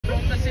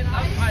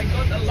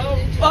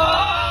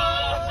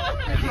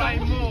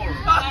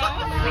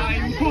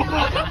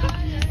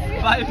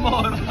Buy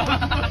more.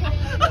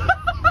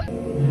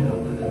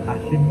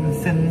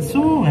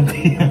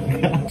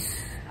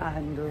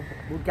 And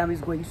bootcamp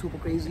is going super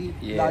crazy.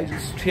 Yeah.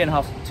 Just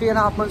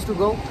 3.5 months to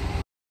go.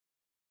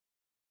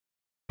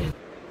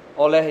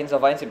 Ole hin sa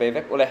vain si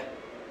bevek ole.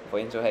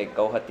 Voin chu hei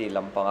kau hati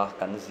lampanga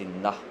kan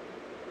zin na.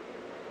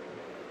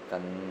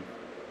 Kan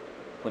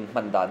hun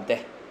mandan te.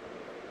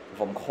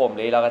 Vom khom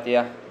le la ka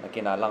tia.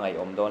 Nakina langai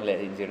om don le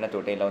hin zir na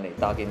tur te lo nei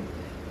takin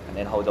kan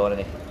en ho don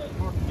ni.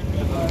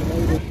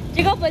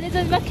 Chỉ có bữa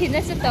giờ bắt kín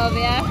sẽ tao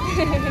về à.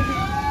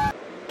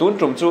 Tun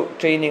trum chu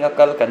training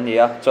akal kan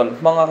nia chol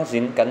manga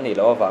zin kan ni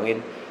lo wangin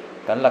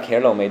kan la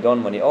kher lo mai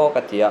don mani o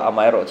ka tia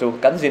amai ro chu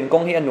kan zin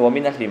kong hi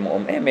anuamin a hlim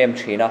om em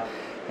thina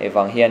he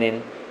wang hianin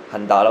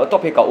handa lo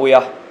top hi ka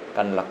uya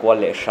kan la kwal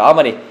le sha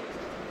mani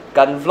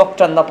kan vlog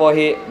chan na po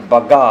hi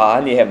baga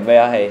ani hem me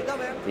a he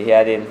ti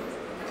hianin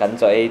kan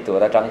cho ei tu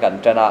ra tang kan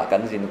chana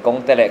kan zin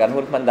kong te le kan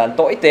hun man dan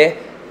toi te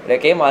le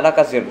ke mana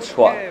ka zir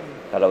chua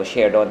ka lo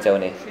share don cheu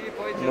ni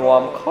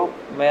nuam khop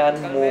me an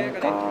mum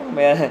ka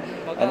me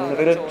an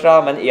ril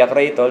tra man iak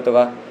rei tol tu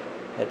ka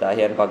heta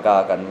hian baga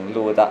kan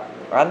lu ta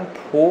an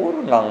phur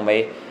ngang mai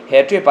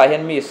he tri pa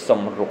hian mi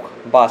som ruk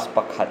bas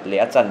pakhat le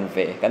a chan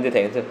ve kan ti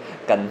theng chu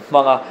kan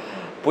manga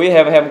pui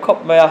hem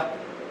khop me a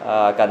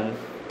kan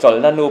chol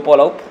na nu po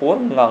lo phur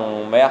ngang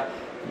me a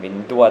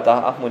min tua ta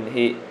a mun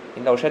hi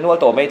in lo shenwal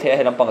to mai the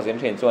he lampang zin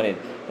thin chuanin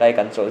lai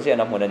kan chol sia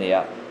na mun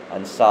ania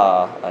an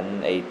sa an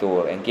ei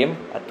tur engkim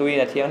atui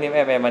na thiang lim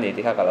em ani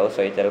ti kha ka lo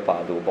soi tel pa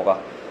du boka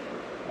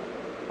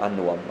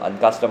anuam an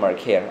customer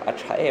care a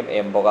tha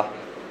em boka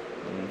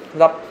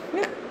lap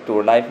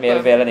tur life mail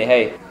vel ani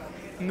hei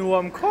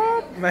nuam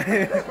khop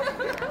mai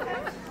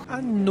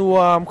an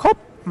nuam khop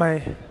mai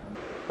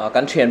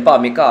kan thian pa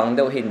mi kang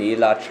deuh hi ni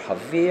la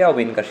thavia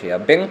win ka sia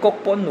bangkok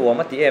pon nuam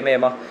ati em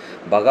a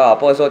baga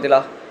po zo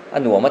tila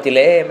anuam ati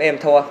le em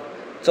thawa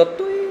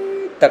chotui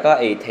taka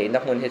ei theina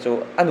mun he chu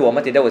anuam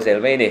ati deuh zel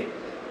mai ni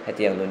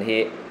hetiang nun hi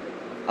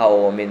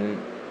ao min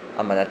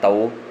amana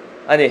tau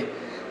ani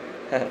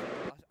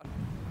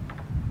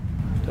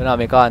tuna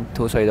mi kan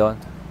thu soi don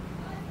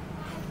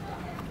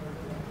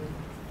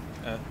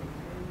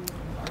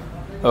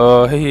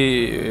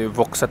hei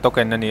vok sa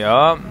token ani a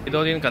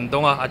idodin kan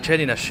donga a chen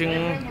in a shing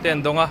ten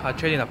donga a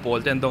chen in a pol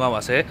ten donga ma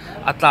se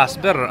atlas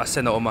ber a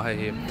seno ma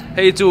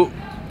hei chu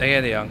enge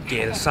ni ang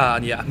kel sa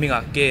ani a minga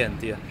ke an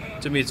tia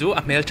chu mi chu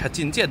a mel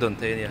thachin che don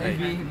the ni hei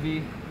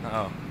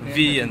v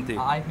an ti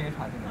ai mel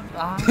pha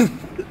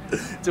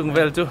chung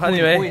vel chu ani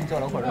mai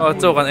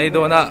cho kan ei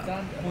do na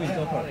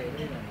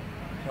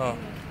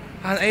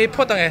han ei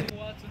phot ang e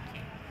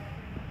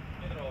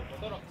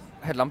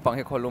het lampang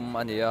he kholum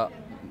ani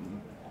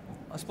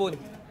a spoon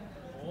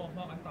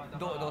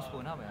do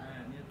spoon ha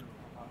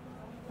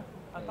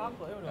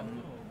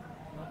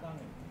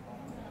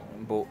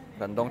bu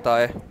kan dong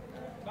tai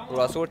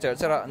ra sur cher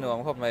chera nuam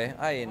khop mai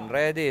a in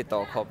ready to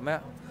khop me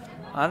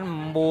an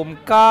mum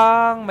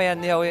kang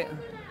men hiao e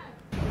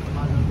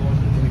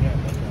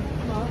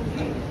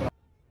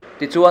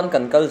ti chuan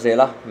kan kal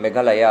zela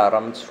meghalaya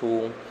ram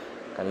chung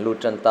kan lu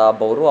chanta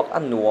boruak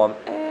an nuam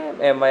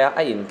em maya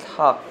a in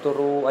thak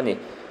turu ani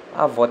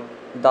a vot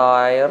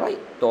dai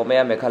right to me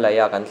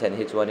meghalaya kan thlen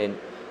hi chuanin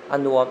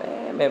anuam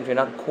em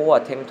rina khuwa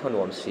theng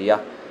thonuam sia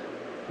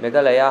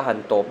meghalaya han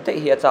top te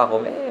hi acha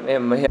kom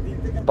em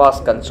bas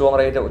kan chuang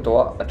rei deuh to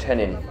a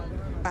thenin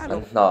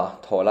an na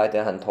tholai te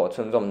han tho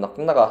chun jom nak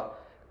naka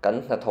kan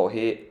na tho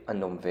hi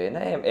anum ve na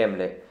em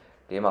le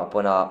ke ma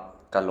pona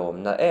kalom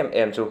na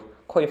em chu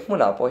khoi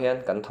hmuna po hian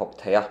kan thok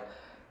theya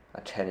a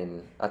thenin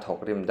a thok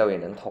rim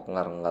deuhin an thok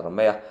ngar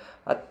me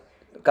a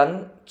kan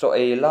cho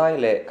ei lai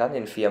le kan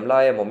in fiam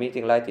lai mo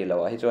meeting lai ti lo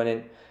hi chuanin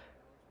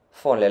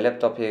phone le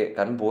laptop hi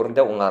kan bur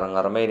deuh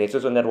ngar me ni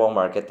chu network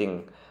marketing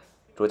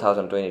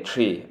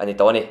 2023 ani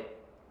to ni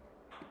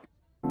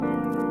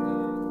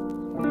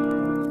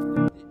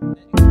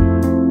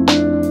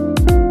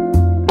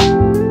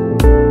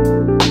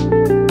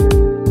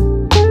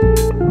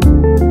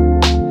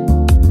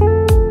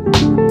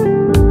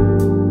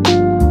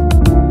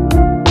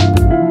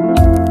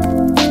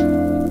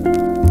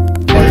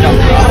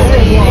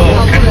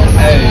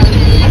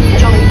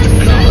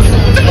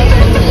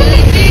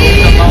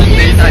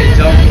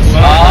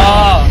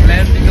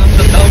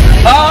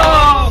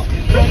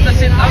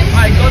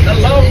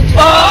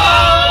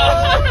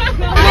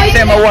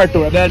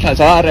tour bên thả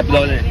sao rep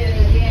đâu này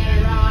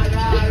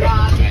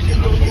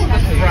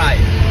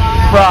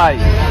fry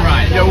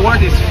your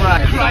word is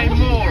fry fry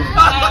more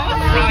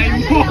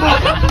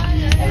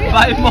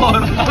buy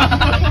more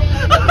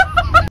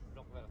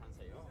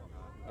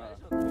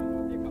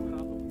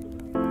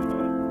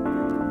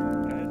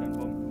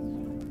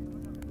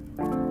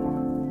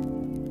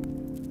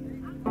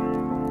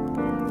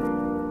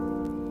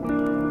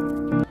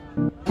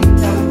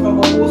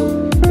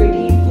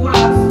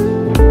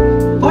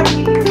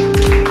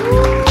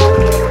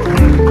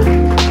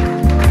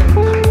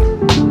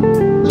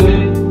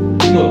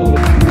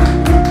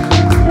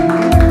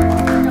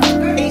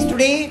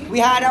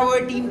had our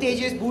Team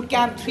Tejas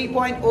Bootcamp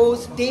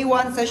 3.0's day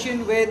 1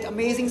 session with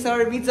amazing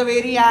sir Meet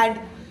Zaveri, and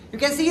You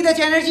can see the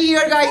energy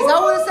here, guys.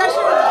 How was the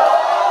session?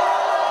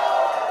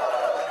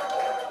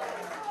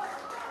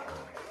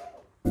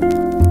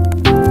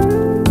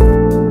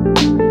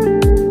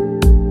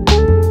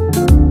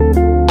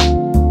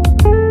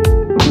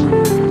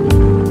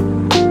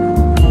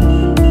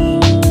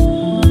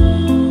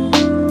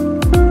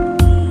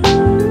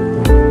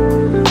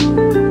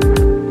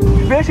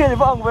 Thì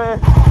vâng về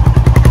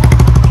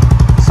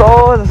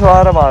số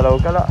xóa ra mà đâu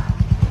cái là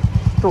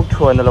tục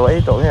chuồn là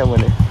ấy tổ nghe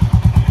mình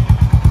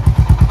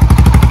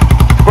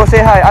bro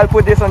say hi, I'll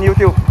put this on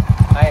YouTube.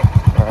 Hi.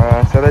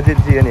 So that did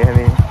see any I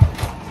mean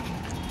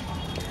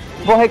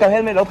bro hay cầm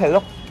helmet đâu phải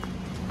lúc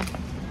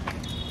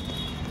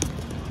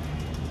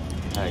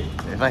Ay,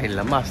 phải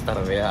là master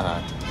vậy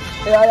à?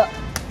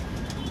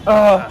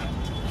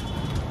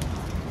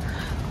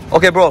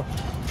 Okay bro.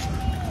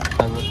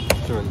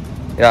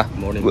 Yeah.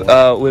 Morning.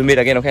 We'll meet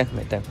again, okay?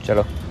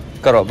 Chalo.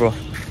 Karo, bro.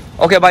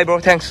 Okay, bye, bro.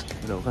 Thanks.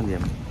 Đâu có gì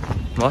mà.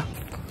 What?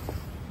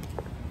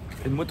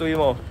 In mo tuyo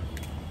mo.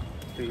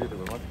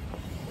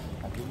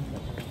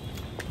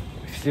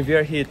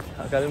 Severe heat.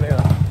 Akala mo yun.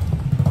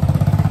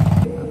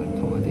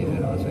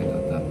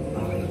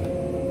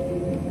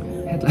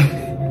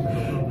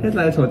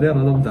 Headline 坐啲我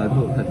諗大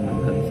都很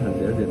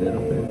有點點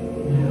咯。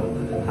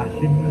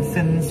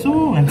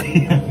sensu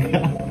nanti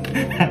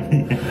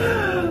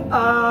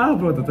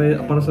bro today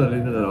personally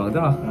na lang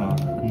ito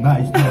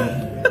nice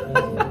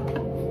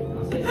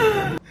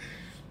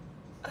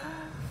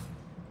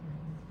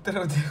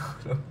Pero di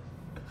ko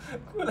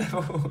kulay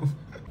mo.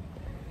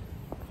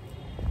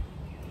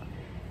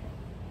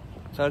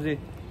 Sarji.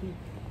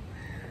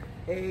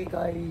 Hey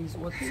guys,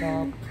 what's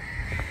up?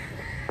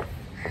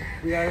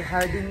 We are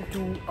heading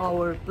to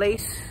our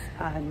place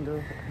and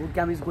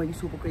bootcamp is going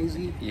super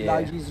crazy. Yeah.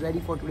 Large is ready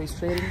for today's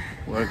training.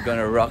 We're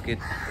gonna rock it.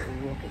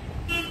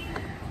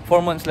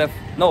 4 months left.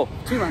 No,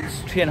 3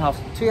 months. 3.5.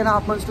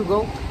 3.5 months to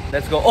go.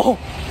 Let's go. Oh!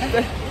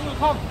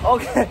 Come.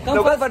 Okay.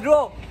 Come first.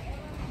 Bro.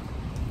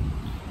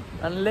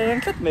 Anh lên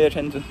rất mê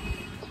attention.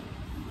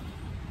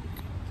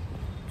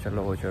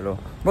 Chalo.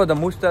 Bro, the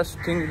mustache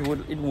thing,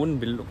 it wouldn't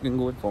be looking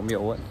good for me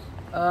or what?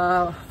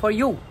 For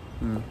you.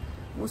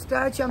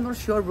 Mustache, I'm not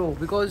sure, bro,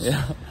 because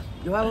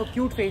you have a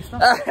cute face, no?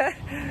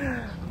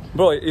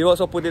 Bro, you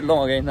also put it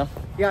long again, no?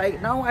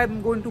 Yeah, now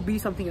I'm going to be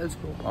something else,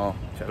 bro. Oh,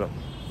 chalo.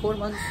 4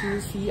 months, you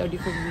will see a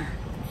different me.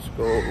 Let's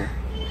go.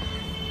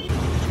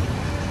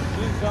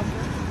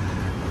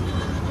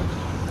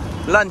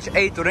 Lunch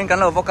 8 to rin kan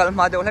lo vocal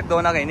ma de ulek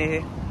do na kay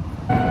ni.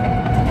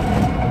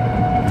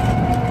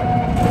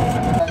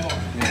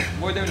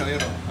 Boy de no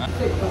yero.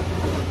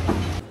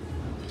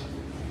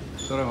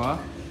 Sorry ma.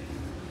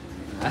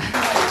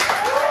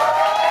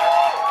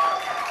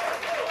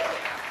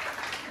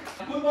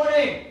 Good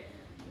morning.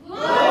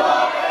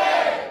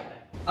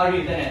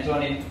 Ari the ne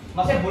join in.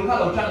 Ma se bul kha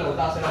lo chang lo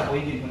ta se la boy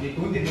din ni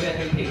tu din lo ya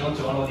thei thei lo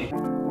chon lo ni.